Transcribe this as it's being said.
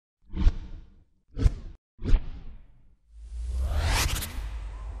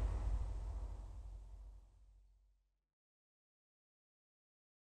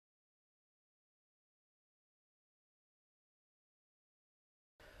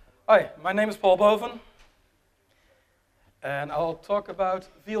Hi, my name is Paul Boven, and I'll talk about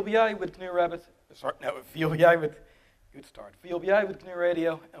VLBI with GNU Rabbit. Sorry, no, VLBI with, good start. VLBI with GNU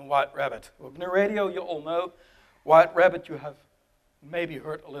Radio and White Rabbit. Well, GNU Radio you all know. White Rabbit you have maybe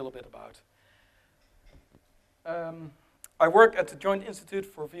heard a little bit about. I work at the Joint Institute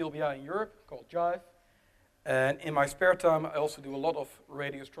for VLBI in Europe called JIVE. And in my spare time, I also do a lot of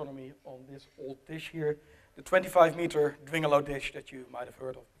radio astronomy on this old dish here, the 25-meter Dwingeloo dish that you might have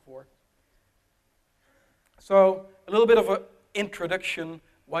heard of before. So, a little bit of an introduction.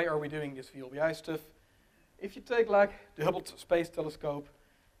 Why are we doing this VLBI stuff? If you take like the Hubble Space Telescope,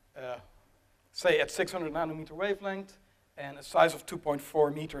 say at 600 nanometer wavelength and a size of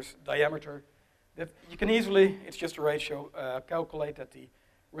 2.4 meters diameter, that you can easily, it's just a ratio, calculate that the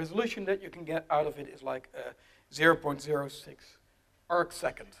resolution that you can get out of it is like 0.06 arc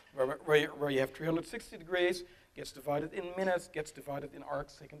second, where you have 360 degrees, gets divided in minutes, gets divided in arc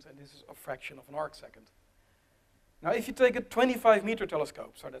seconds, and this is a fraction of an arc second. Now, if you take a 25-meter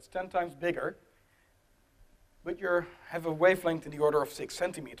telescope, so that's 10 times bigger, but you have a wavelength in the order of 6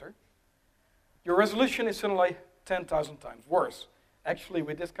 centimeter, your resolution is suddenly 10,000 times worse. Actually,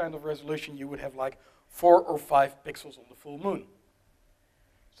 with this kind of resolution, you would have like 4 or 5 pixels on the full moon.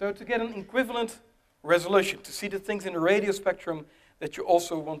 So to get an equivalent resolution, to see the things in the radio spectrum that you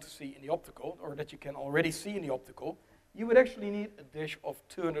also want to see in the optical, or that you can already see in the optical, you would actually need a dish of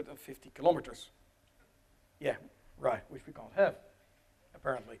 250 kilometers. Yeah, right, which we can't have,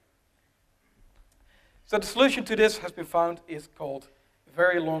 apparently. So the solution to this has been found is called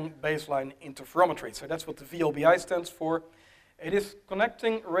Very Long Baseline Interferometry. So that's what the VLBI stands for. It is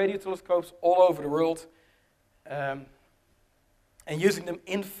connecting radio telescopes all over the world and using them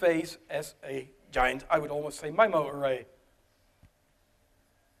in phase as a giant, I would almost say, MIMO array.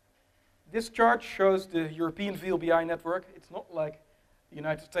 This chart shows the European VLBI network. It's not like the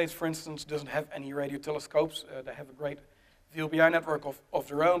United States, for instance, doesn't have any radio telescopes. They have a great VLBI network of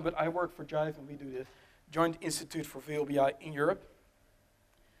their own, but I work for JIVE and we do the Joint Institute for VLBI in Europe.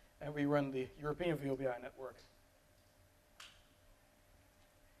 And we run the European VLBI network.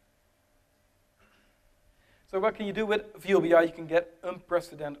 So what can you do with VLBI? You can get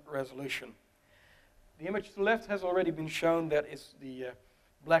unprecedented resolution. The image to the left has already been shown. That is the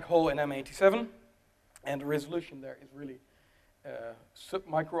black hole in M87. And the resolution there is really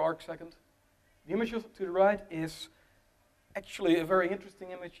sub-micro arc second. The image to the right is actually a very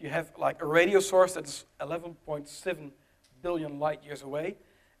interesting image. You have like a radio source that is 11.7 billion light years away.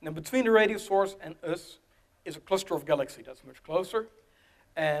 And then between the radio source and us is a cluster of galaxies that's much closer.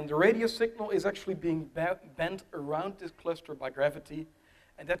 And the radio signal is actually being bent around this cluster by gravity,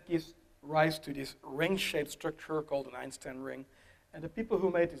 and that gives rise to this ring-shaped structure called an Einstein ring. And the people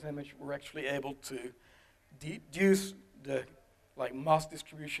who made this image were actually able to deduce the mass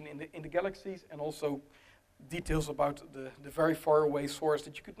distribution in the galaxies, and also details about the very far away source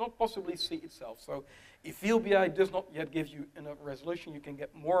that you could not possibly see itself. So if VLBI does not yet give you enough resolution, you can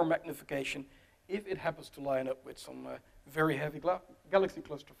get more magnification if it happens to line up with some very heavy galaxy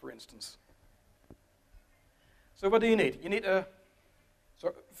cluster, for instance. So what do you need? You need a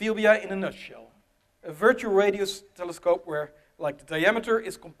VLBI in a nutshell. A virtual radio telescope where the diameter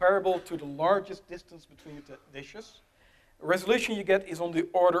is comparable to the largest distance between the dishes. The resolution you get is on the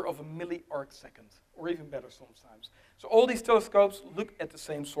order of a milli-arc second, or even better sometimes. So all these telescopes look at the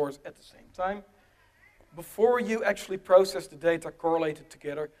same source at the same time. Before you actually process the data correlated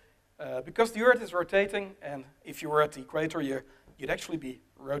together, because the Earth is rotating, and if you were at the equator, you'd actually be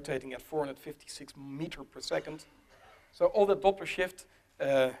rotating at 456 meters per second. So all the Doppler shift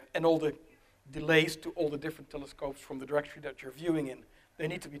and all the delays to all the different telescopes from the direction that you're viewing in, they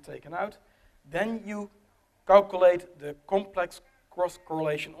need to be taken out. Then you calculate the complex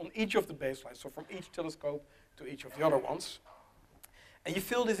cross-correlation on each of the baselines, so from each telescope to each of the other ones. And you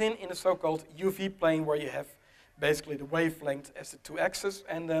fill this in a so-called UV plane where you have basically the wavelength as the two axes,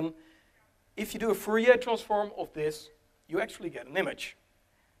 and then if you do a Fourier transform of this, you actually get an image.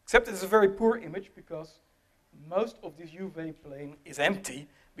 Except it's a very poor image because most of this UV plane is empty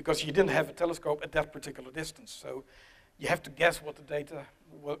because you didn't have a telescope at that particular distance. So you have to guess what the data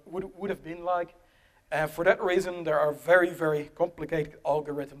would have been like. And for that reason, there are very, very complicated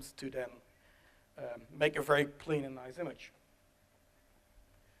algorithms to then make a very clean and nice image.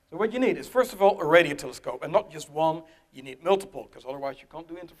 So what you need is, first of all, a radio telescope, and not just one. You need multiple, because otherwise you can't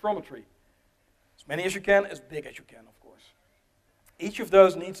do interferometry. As many as you can, as big as you can, of course. Each of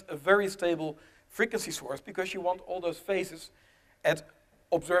those needs a very stable frequency source, because you want all those phases at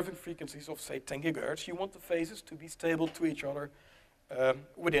observing frequencies of, say, 10 gigahertz. You want the phases to be stable to each other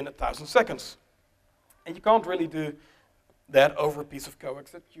within 1,000 seconds. And you can't really do that over a piece of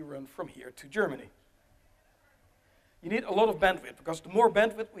coax that you run from here to Germany. You need a lot of bandwidth, because the more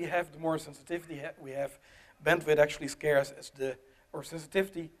bandwidth we have, the more sensitivity we have. Bandwidth actually scales as or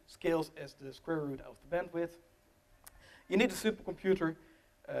sensitivity scales as the square root of the bandwidth. You need a supercomputer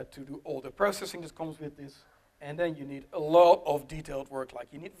to do all the processing that comes with this. And then you need a lot of detailed work, like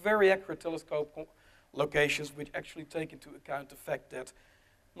you need very accurate telescope locations which actually take into account the fact that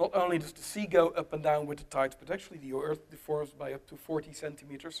not only does the sea go up and down with the tides, but actually the Earth deforms by up to 40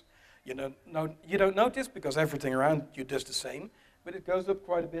 centimeters. You don't notice because everything around you does the same, but it goes up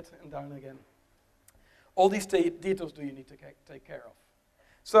quite a bit and down again. All these details do you need to take care of.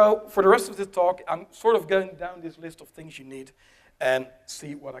 So for the rest of the talk, I'm sort of going down this list of things you need and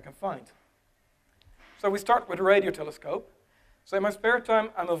see what I can find. So we start with a radio telescope. So in my spare time,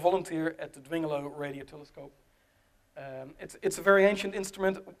 I'm a volunteer at the Dwingeloo Radio telescope. It's a very ancient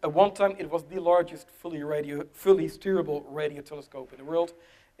instrument. At one time, it was the largest fully steerable radio telescope in the world.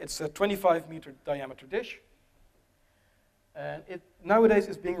 It's a 25-meter diameter dish. And it nowadays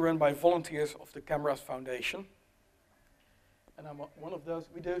is being run by volunteers of the CAMRAS Foundation. And I'm one of those.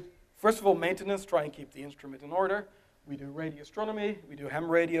 We do, first of all, maintenance, try and keep the instrument in order. We do radio astronomy, we do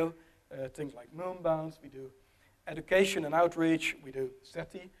ham radio, things like moonbounds, we do education and outreach, we do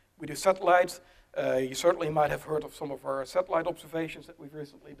SETI, we do satellites. You certainly might have heard of some of our satellite observations that we've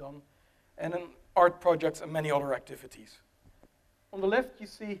recently done, and then art projects and many other activities. On the left, you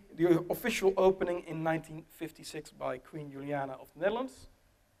see the official opening in 1956 by Queen Juliana of the Netherlands.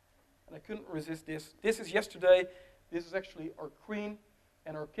 And I couldn't resist this. This is yesterday. This is actually our queen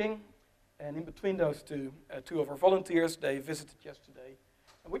and our king. And in between those two, two of our volunteers, they visited yesterday.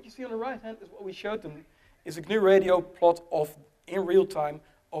 And what you see on the right hand is what we showed them, is a GNU Radio plot of, in real time,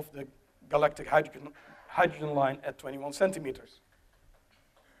 of the galactic hydrogen line at 21 centimeters.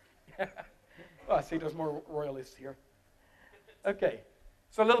 Well, I see there's more royalists here. Okay,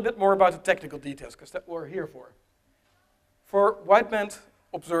 so a little bit more about the technical details, because that's what we're here for. For wideband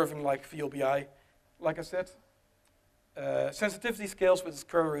observing like VLBI, like I said, sensitivity scales with the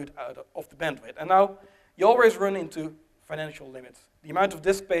square root out of the bandwidth. And now, you always run into financial limits. The amount of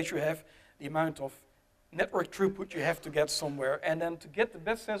disk space you have, the amount of network throughput you have to get somewhere, and then to get the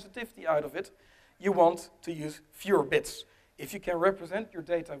best sensitivity out of it, you want to use fewer bits. If you can represent your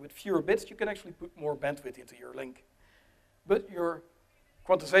data with fewer bits, you can actually put more bandwidth into your link. But your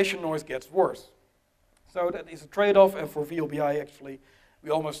quantization noise gets worse. So that is a trade-off, and for VLBI, actually,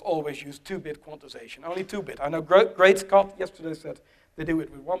 we almost always use 2-bit quantization, only 2-bit. I know Great Scott yesterday said they do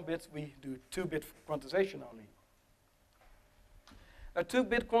it with 1 bit, we do 2-bit quantization only. Now,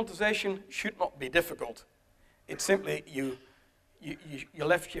 2-bit quantization should not be difficult. It's simply you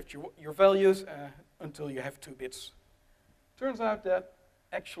left shift your values until you have 2 bits. Turns out that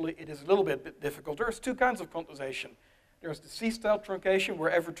actually it is a little bit difficult. There's 2 kinds of quantization. There's the C-style truncation,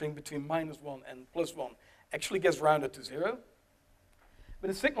 where everything between -1 and +1 actually gets rounded to 0. But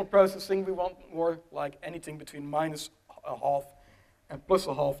in signal processing, we want more like anything between -0.5 and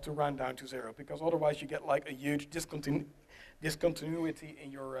 +0.5 to round down to 0, because otherwise you get like a huge discontinuity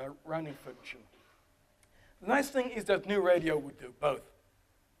in your rounding function. The nice thing is that GNU Radio would do both.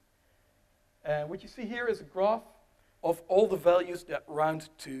 What you see here is a graph of all the values that round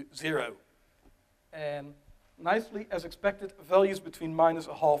to 0. And nicely, as expected, values between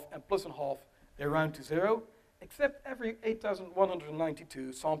 -0.5 and +0.5, they round to 0, except every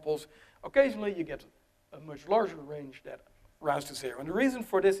 8,192 samples. Occasionally, you get a much larger range that rounds to 0. And the reason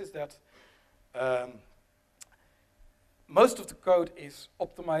for this is that most of the code is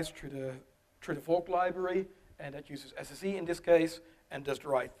optimized through the Volk library, and that uses SSE in this case, and does the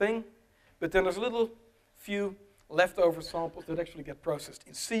right thing. But then there's a little few leftover samples that actually get processed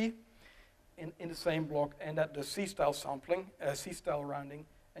in C, in the same block, and that does C-style sampling, C-style rounding,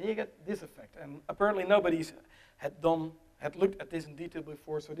 and you get this effect. And apparently nobody had looked at this in detail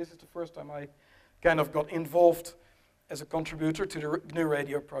before, so this is the first time I kind of got involved as a contributor to the GNU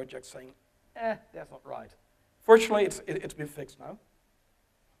Radio project, saying, that's not right. Fortunately, it's been fixed now.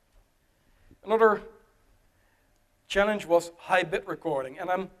 Another challenge was high bit recording, and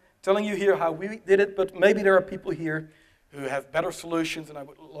I'm telling you here how we did it, but maybe there are people here who have better solutions, and I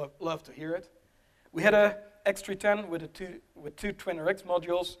would love to hear it. We had a X310 with two TwinRX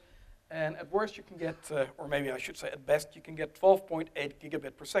modules, and at worst you can get, or maybe I should say at best, you can get 12.8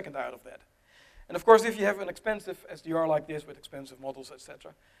 gigabit per second out of that. And of course, if you have an expensive SDR like this with expensive models,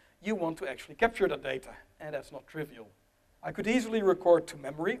 etc., you want to actually capture that data, and that's not trivial. I could easily record to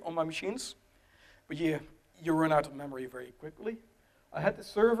memory on my machines, but you run out of memory very quickly. I had the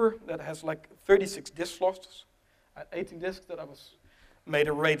server that has like 36 disk slots. I had 18 disks that made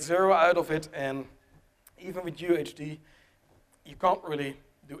a RAID 0 out of it, and even with UHD, you can't really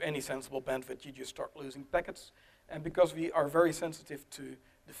do any sensible bandwidth, you just start losing packets. And because we are very sensitive to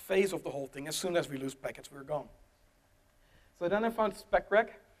the phase of the whole thing, as soon as we lose packets, we're gone. So then I found SPECREC,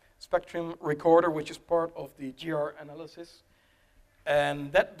 spectrum recorder, which is part of the GR analysis.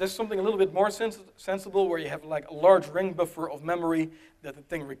 And that does something a little bit more sensible, where you have like a large ring buffer of memory that the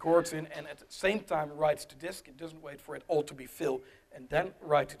thing records in, and at the same time writes to disk. It doesn't wait for it all to be filled and then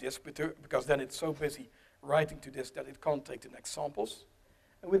write to disk, because then it's so busy writing to disk that it can't take the next samples.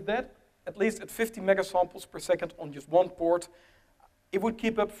 And with that, at least at 50 megasamples per second on just one port, it would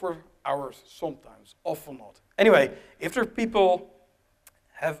keep up for hours sometimes, often not. Anyway, if there are people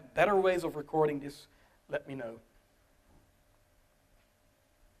have better ways of recording this, let me know.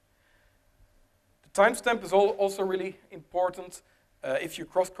 The timestamp is also really important. If you're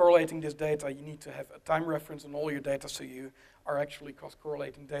cross-correlating this data, you need to have a time reference on all your data, so you are actually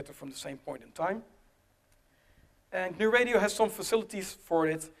cross-correlating data from the same point in time. And GNU Radio has some facilities for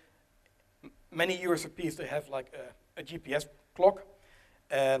it. Many USRPs, they have like a GPS clock.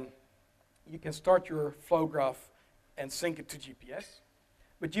 And you can start your flow graph and sync it to GPS.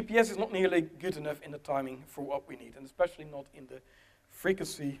 But GPS is not nearly good enough in the timing for what we need, and especially not in the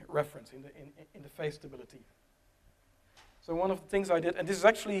frequency reference, in the phase stability. So one of the things I did, and this is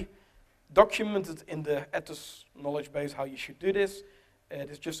actually documented in the Ethos knowledge base how you should do this. It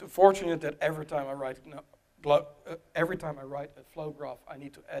is just unfortunate that every time I write a flow graph, I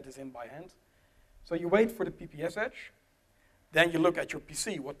need to add this in by hand. So you wait for the PPS edge, then you look at your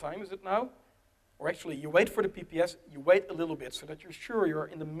PC, what time is it now? Or actually, you wait for the PPS, you wait a little bit so that you're sure you're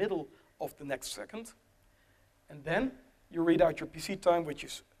in the middle of the next second. And then you read out your PC time, which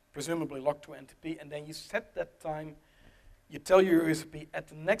is presumably locked to NTP, and then you set that time. You tell your USP at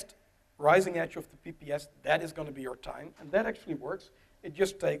the next rising edge of the PPS, that is going to be your time, and that actually works. It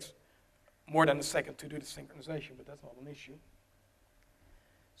just takes more than a second to do the synchronization, but that's not an issue.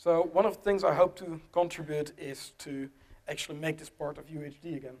 So one of the things I hope to contribute is to actually make this part of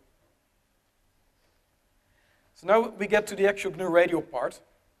UHD again. So now we get to the actual GNU Radio part.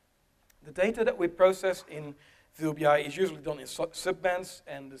 The data that we process in VLBI is usually done in subbands,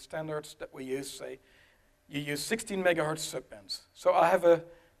 and the standards that we use say you use 16 megahertz subbands. So I have a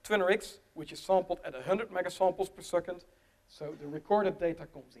TwinRX, which is sampled at 100 megasamples per second. So the recorded data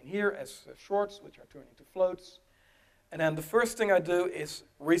comes in here as shorts, which are turned into floats. And then the first thing I do is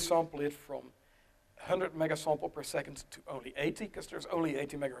resample it from 100 megasample per second to only 80, because there's only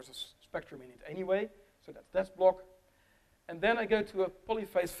 80 megahertz of spectrum in it anyway. So that's that block. And then I go to a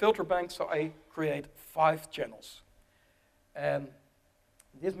polyphase filter bank, so I create 5 channels. And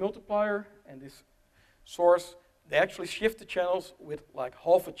this multiplier and this source, they actually shift the channels with like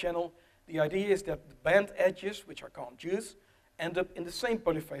half a channel. The idea is that the band edges, which I can't use, end up in the same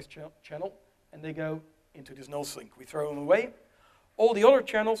polyphase channel, and they go into this null sync. We throw them away. All the other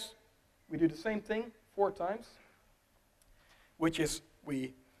channels, we do the same thing 4 times, which is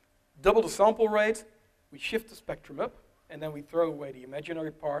we double the sample rate, we shift the spectrum up, and then we throw away the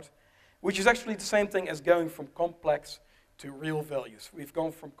imaginary part, which is actually the same thing as going from complex to real values. We've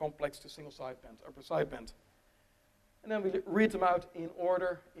gone from complex to single sideband, upper sideband. And then we read them out in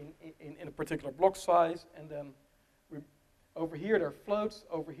order, in a particular block size, and then over here there are floats,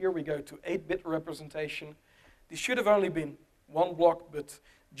 over here we go to 8-bit representation. This should have only been 1 block, but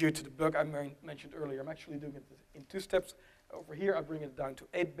due to the bug I mentioned earlier, I'm actually doing it in 2 steps. Over here I bring it down to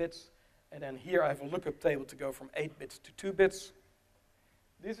 8 bits, and then here I have a lookup table to go from 8 bits to 2 bits.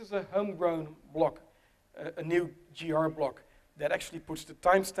 This is a homegrown block, a new GR block that actually puts the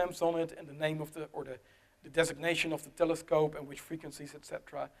timestamps on it and the name of the designation of the telescope and which frequencies,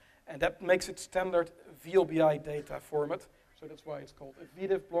 etc. And that makes it standard VLBI data format. So that's why it's called a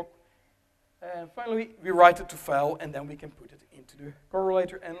VDIV block. And finally, we write it to file, and then we can put it into the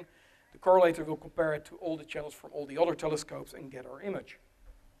correlator. And the correlator will compare it to all the channels from all the other telescopes and get our image.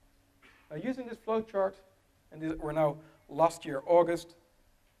 Now, using this flowchart, and we're now last year, August,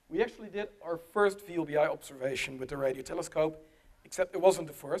 we actually did our first VLBI observation with the radio telescope, except it wasn't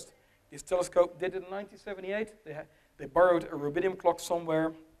the first. This telescope did it in 1978. They borrowed a rubidium clock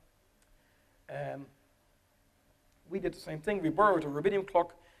somewhere. And we did the same thing. We borrowed a rubidium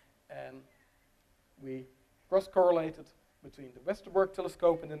clock, and we cross-correlated between the Westerbork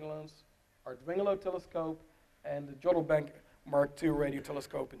telescope in the Netherlands, our Dwingeloo telescope, and the Jodrell Mark II radio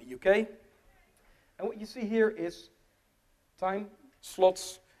telescope in the UK. And what you see here is time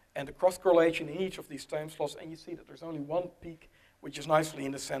slots and the cross-correlation in each of these time slots, and you see that there's only one peak, which is nicely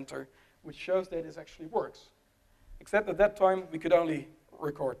in the center, which shows that this actually works. Except at that time, we could only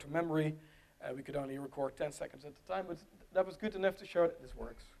record to memory. We could only record 10 seconds at a time, but that was good enough to show that this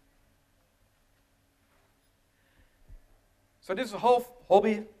works. So this is half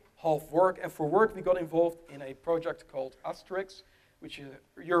hobby, half work, and for work we got involved in a project called ASTERICS, which is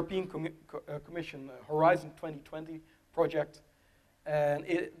a European Commission Horizon 2020 project. And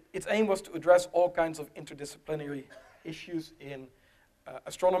its aim was to address all kinds of interdisciplinary issues in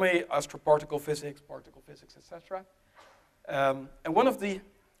astronomy, astroparticle physics, etc. And one of the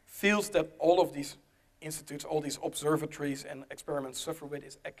fields that all of these institutes, all these observatories and experiments suffer with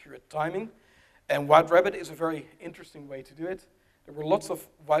is accurate timing. And White Rabbit is a very interesting way to do it. There were lots of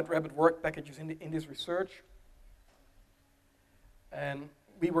White Rabbit work packages in this research. And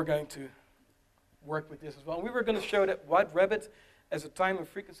we were going to work with this as well. And we were going to show that White Rabbit as a time and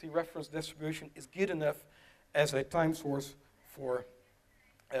frequency reference distribution is good enough as a time source for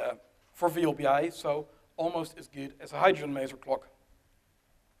VLBI, so almost as good as a hydrogen maser clock.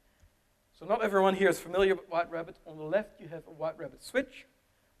 So not everyone here is familiar with White Rabbit. On the left you have a White Rabbit switch.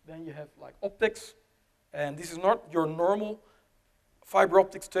 Then you have like optics. And this is not your normal fiber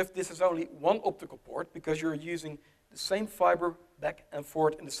optic stuff. This is only one optical port because you're using the same fiber back and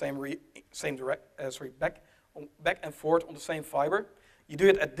forth in the back and forth on the same fiber. You do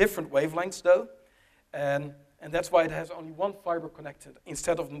it at different wavelengths though. And that's why it has only one fiber connected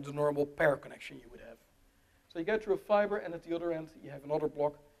instead of the normal pair connection you would have. So you go through a fiber, and at the other end you have another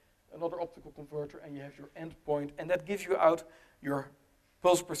block, another optical converter, and you have your endpoint, and that gives you out your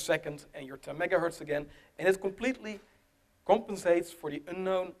pulse per second and your 10 megahertz again, and it completely compensates for the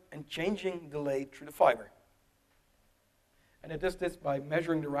unknown and changing delay through the fiber. And it does this by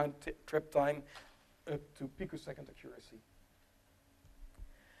measuring the round trip time up to picosecond accuracy.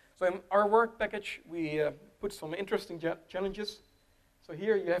 So in our work package, we put some interesting challenges. So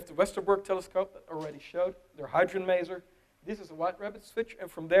here you have the Westerbork telescope that I already showed, their hydrogen maser. This is a White Rabbit switch,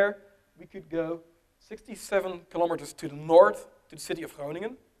 and from there we could go 67 kilometers to the north to the city of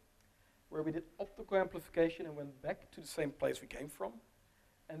Groningen, where we did optical amplification and went back to the same place we came from.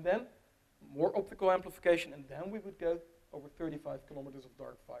 And then more optical amplification, and then we would go over 35 kilometers of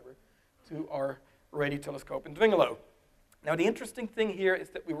dark fiber to our radio telescope in Dwingeloo. Now the interesting thing here is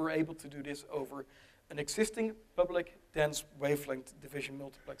that we were able to do this over an existing public dense wavelength division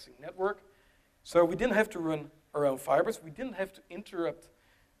multiplexing network. So we didn't have to run our own fibers. We didn't have to interrupt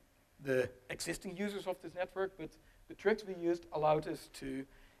the existing users of this network, but the tricks we used allowed us to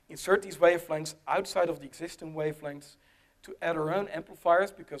insert these wavelengths outside of the existing wavelengths, to add our own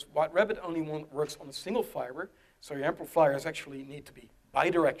amplifiers, because White Rabbit only works on a single fiber, so your amplifiers actually need to be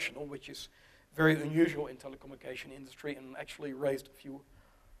bidirectional, which is very unusual in telecommunication industry, and actually raised a few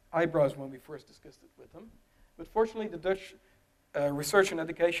eyebrows when we first discussed it with them. But fortunately, the Dutch research and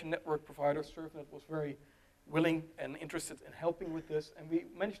education network provider, SurfNet, was very willing and interested in helping with this, and we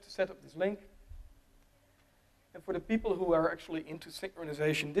managed to set up this link. And for the people who are actually into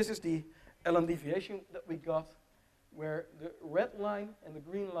synchronization, this is the LM deviation that we got, where the red line and the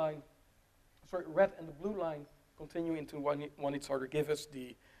green line, red and the blue line continue into one each other, give us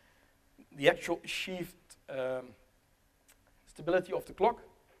the actual achieved stability of the clock.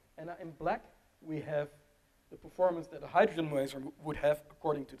 And in black, we have the performance that a hydrogen maser would have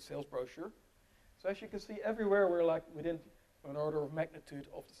according to the sales brochure. So as you can see, everywhere we're like within an order of magnitude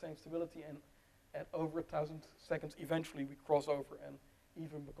of the same stability, and at over 1,000 seconds, eventually we cross over and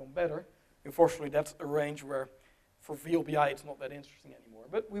even become better. Unfortunately, that's a range where for VLBI it's not that interesting anymore.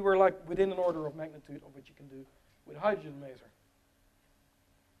 But we were like within an order of magnitude of what you can do with a hydrogen maser.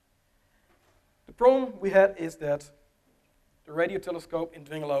 The problem we had is that the radio telescope in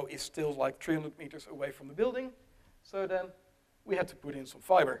Dwingeloo is still like 300 meters away from the building. So then we had to put in some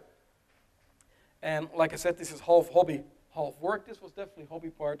fiber. And like I said, this is half hobby, half work. This was definitely hobby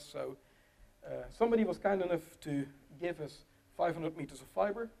part. So somebody was kind enough to give us 500 meters of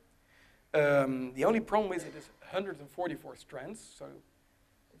fiber. The only problem is it is 144 strands, so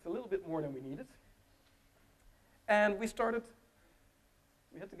it's a little bit more than we needed. And we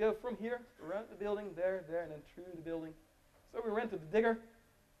had to go from here, around the building, there, and then through the building. So we rented a digger,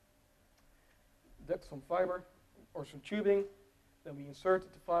 dug some fiber or some tubing, then we inserted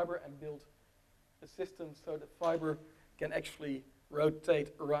the fiber and built a system so that fiber can actually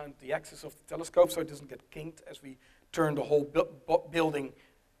rotate around the axis of the telescope so it doesn't get kinked as we turn the whole building,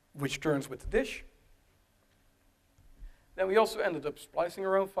 which turns with the dish. Then we also ended up splicing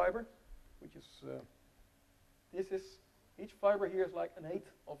our own fiber, which is, each fiber here is like 1/8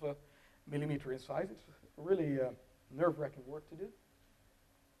 of a millimeter in size. It's really nerve-wracking work to do.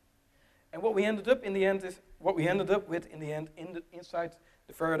 And what we ended up with in the end, inside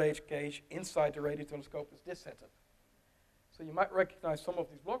the Faraday cage, inside the radio telescope, is this setup. So you might recognize some of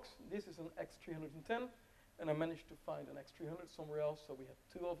these blocks. This is an X310, and I managed to find an X300 somewhere else, so we had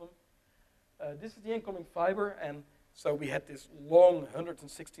 2 of them. This is the incoming fiber, and So we had this long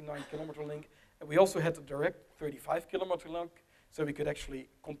 169 kilometer link, and we also had the direct 35 kilometer link, so we could actually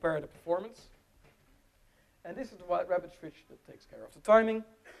compare the performance. And this is the White Rabbit switch that takes care of the timing.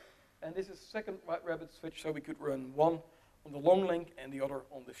 And this is the second White Rabbit switch, so we could run one on the long link and the other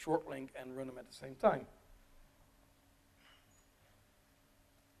on the short link and run them at the same time.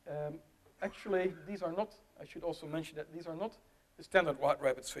 Actually, these are not, I should also mention that these are not the standard White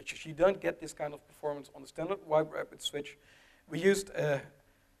Rabbit switches. You don't get this kind of performance on the standard White Rabbit switch. We used an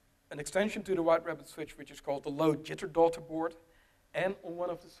extension to the White Rabbit switch, which is called the low jitter daughter board. And on one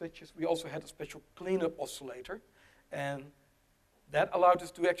of the switches, we also had a special cleanup oscillator. And that allowed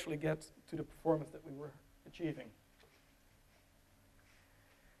us to actually get to the performance that we were achieving.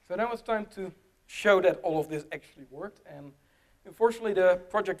 So now it's time to show that all of this actually worked. And unfortunately, the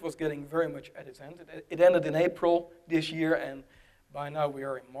project was getting very much at its end. It ended in April this year, and by now we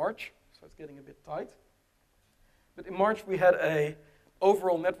are in March, so it's getting a bit tight. But in March, we had an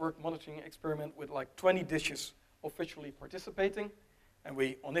overall network monitoring experiment with like 20 dishes officially participating, and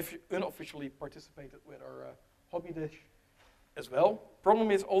we unofficially participated with our hobby dish as well.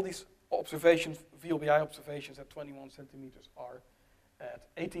 Problem is, all these observations, VLBI observations at 21 centimeters are at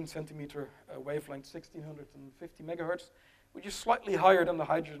 18 centimeter wavelength, 1650 megahertz, which is slightly higher than the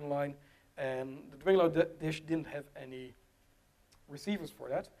hydrogen line, and the Dwingeloo dish didn't have any receivers for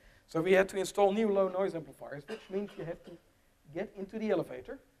that. So we had to install new low noise amplifiers, which means you have to get into the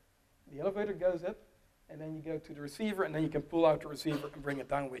elevator. The elevator goes up, and then you go to the receiver, and then you can pull out the receiver and bring it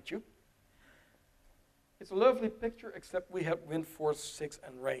down with you. It's a lovely picture, except we had wind force 6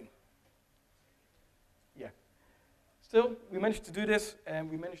 and rain. Yeah. Still, we managed to do this, and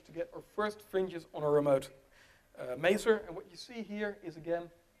we managed to get our first fringes on a remote maser. And what you see here is, again,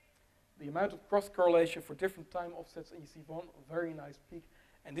 the amount of cross-correlation for different time offsets, and you see one very nice peak.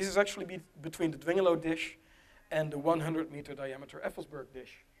 And this is actually between the Dwingeloo dish and the 100-meter diameter Effelsberg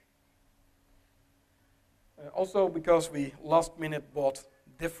dish. Also, because we last minute bought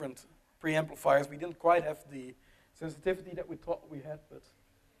different preamplifiers, we didn't quite have the sensitivity that we thought we had, but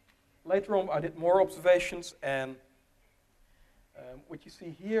later on I did more observations, and what you see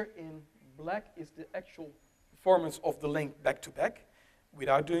here in black is the actual performance of the link back-to-back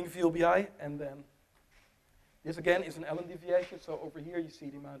without doing VLBI, and then this again is an Allen deviation, so over here you see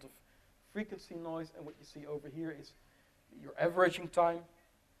the amount of frequency noise, and what you see over here is your averaging time.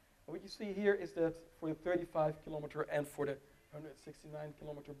 And what you see here is that for the 35 kilometer and for the 169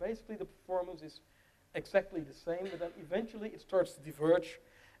 kilometer, basically the performance is exactly the same, but then eventually it starts to diverge,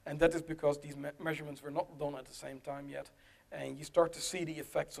 and that is because these measurements were not done at the same time yet, and you start to see the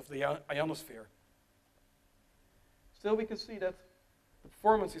effects of the ionosphere. Still, we can see that the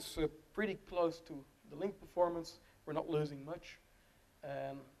performance is pretty close to the link performance. We're not losing much.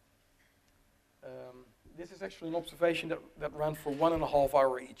 And this is actually an observation that ran for 1.5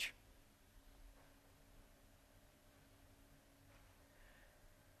 hours each.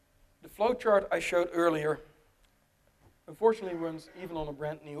 The flowchart I showed earlier unfortunately runs even on a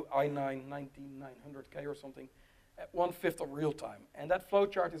brand new i9 19900K or something at 1/5 of real time. And that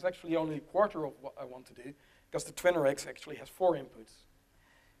flowchart is actually only a quarter of what I want to do, because the TwinRX actually has 4 inputs.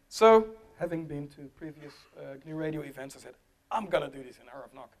 So, having been to previous GNU Radio events, I said, I'm going to do this in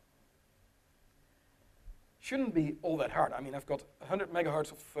RF NOC. Shouldn't be all that hard. I mean, I've got 100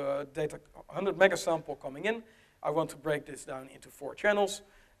 megahertz of data, 100 megasample coming in. I want to break this down into 4 channels,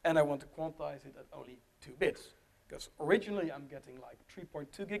 and I want to quantize it at only 2 bits. Because originally I'm getting like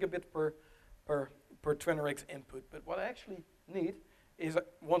 3.2 gigabit per TwinRX input. But what I actually need is,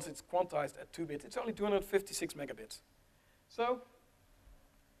 once it's quantized at 2 bits, it's only 256 megabits. So,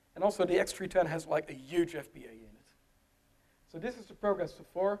 and also the X310 has like a huge FBA in it. So this is the progress so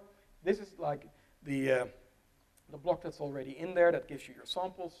far. This is like the block that's already in there that gives you your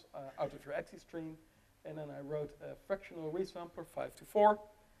samples out of your XE stream. And then I wrote a fractional resampler, 5 to 4,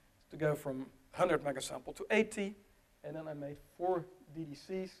 to go from 100 megasample to 80. And then I made 4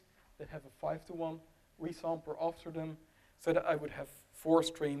 DDCs that have a 5 to 1 resampler after them, so that I would have 4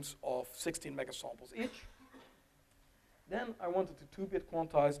 streams of 16 megasamples each. Then I wanted to 2-bit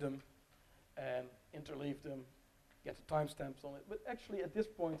quantize them and interleave them, get the timestamps on it. But actually at this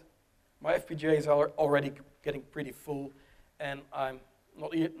point, my FPGAs are already getting pretty full, and I'm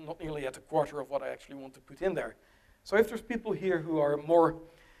not nearly at a quarter of what I actually want to put in there. So if there's people here who are more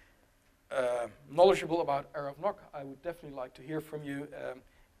knowledgeable about RF NOC, I would definitely like to hear from you.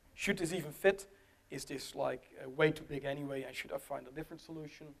 Should this even fit? Is this like way too big anyway, and should I find a different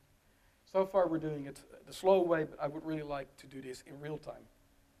solution? So far we're doing it the slow way, but I would really like to do this in real time.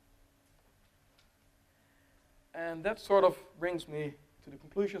 And that sort of brings me to the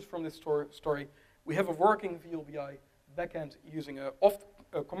conclusions from this story. We have a working VLBI backend using a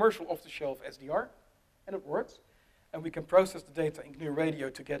commercial off-the-shelf SDR, and it works. And we can process the data in GNU Radio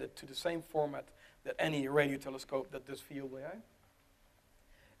to get it to the same format that any radio telescope that does VLBI.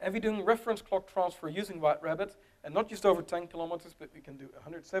 And we're doing reference clock transfer using White Rabbit, and not just over 10 kilometers, but we can do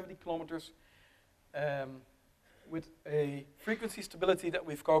 170 kilometers with a frequency stability that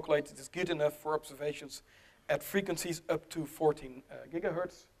we've calculated is good enough for observations at frequencies up to 14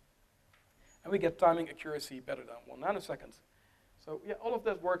 gigahertz. And we get timing accuracy better than 1 nanosecond. So yeah, all of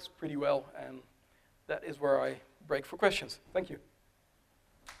that works pretty well, and that is where I break for questions. Thank you.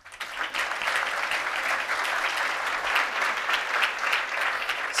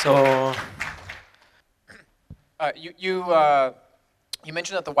 So, you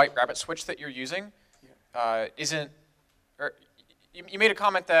mentioned that the White Rabbit switch that you're using isn't, or you made a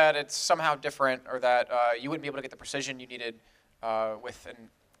comment that it's somehow different, or that you wouldn't be able to get the precision you needed with an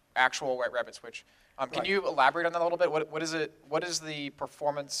actual White Rabbit switch. Can you elaborate on that a little bit? What is the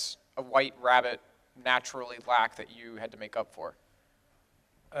performance of White Rabbit naturally lack that you had to make up for?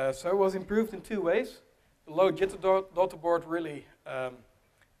 So it was improved in 2 ways. The low jitter daughter board really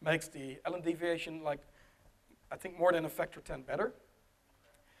makes the Allen deviation, like, I think more than a factor 10 better.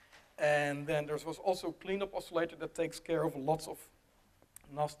 And then there was also a cleanup oscillator that takes care of lots of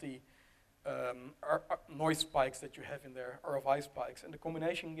nasty noise spikes that you have in there, RFI spikes. And the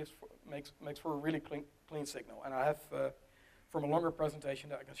combination makes for a really clean signal. And I have, from a longer presentation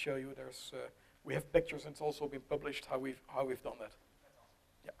that I can show you, we have pictures, and it's also been published how we've done that.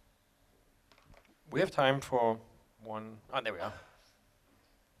 Yeah. We have time for one. Oh, there we are.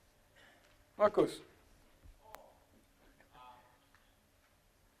 Marcus.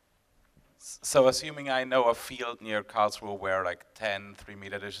 So assuming I know a field near Karlsruhe where like 10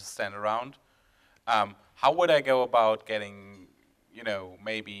 3-meter dishes stand around, how would I go about getting,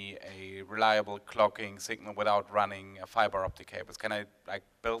 maybe a reliable clocking signal without running a fiber optic cables? Can I like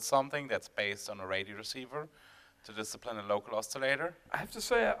build something that's based on a radio receiver to discipline a local oscillator? I have to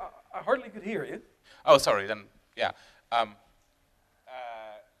say, I hardly could hear you. Oh, sorry, then, yeah.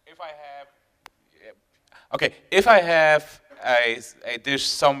 If I have a dish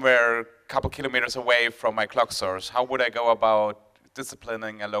somewhere a couple kilometers away from my clock source, how would I go about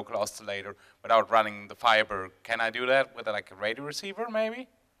disciplining a local oscillator without running the fiber? Can I do that with like a radio receiver, maybe?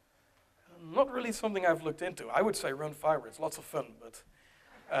 Not really something I've looked into. I would say run fiber. It's lots of fun, but.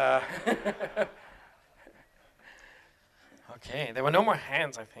 Okay, there were no more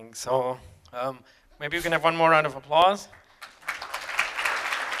hands, I think. So maybe we can have one more round of applause.